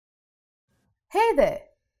Hey there!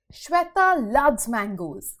 Shweta loves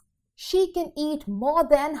mangoes. She can eat more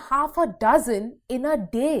than half a dozen in a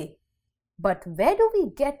day. But where do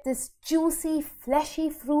we get this juicy, fleshy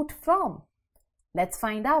fruit from? Let's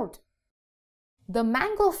find out. The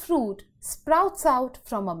mango fruit sprouts out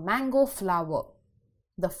from a mango flower.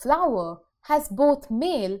 The flower has both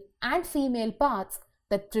male and female parts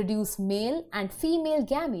that produce male and female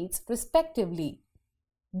gametes respectively.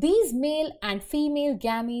 These male and female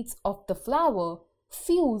gametes of the flower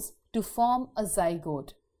fuse to form a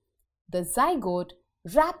zygote. The zygote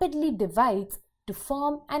rapidly divides to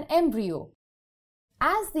form an embryo.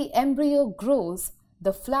 As the embryo grows,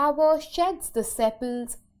 the flower sheds the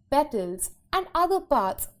sepals, petals, and other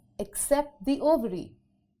parts except the ovary.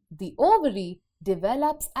 The ovary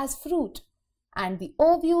develops as fruit, and the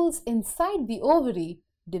ovules inside the ovary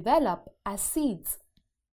develop as seeds.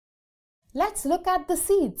 Let's look at the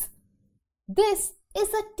seeds. This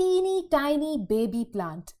is a teeny tiny baby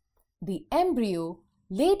plant. The embryo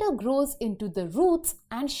later grows into the roots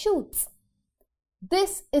and shoots.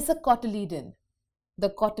 This is a cotyledon.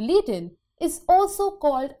 The cotyledon is also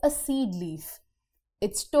called a seed leaf.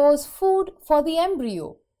 It stores food for the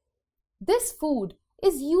embryo. This food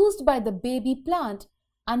is used by the baby plant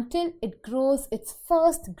until it grows its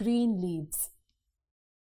first green leaves.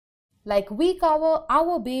 Like we cover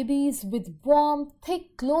our babies with warm,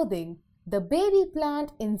 thick clothing, the baby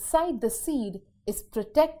plant inside the seed is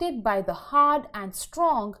protected by the hard and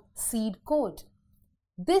strong seed coat.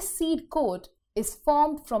 This seed coat is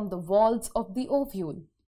formed from the walls of the ovule.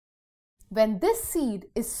 When this seed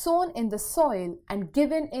is sown in the soil and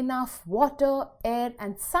given enough water, air,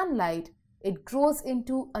 and sunlight, it grows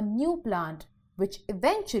into a new plant, which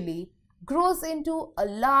eventually grows into a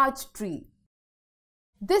large tree.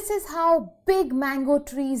 This is how big mango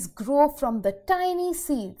trees grow from the tiny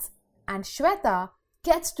seeds, and Shweta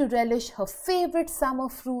gets to relish her favorite summer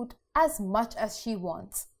fruit as much as she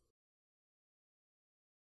wants.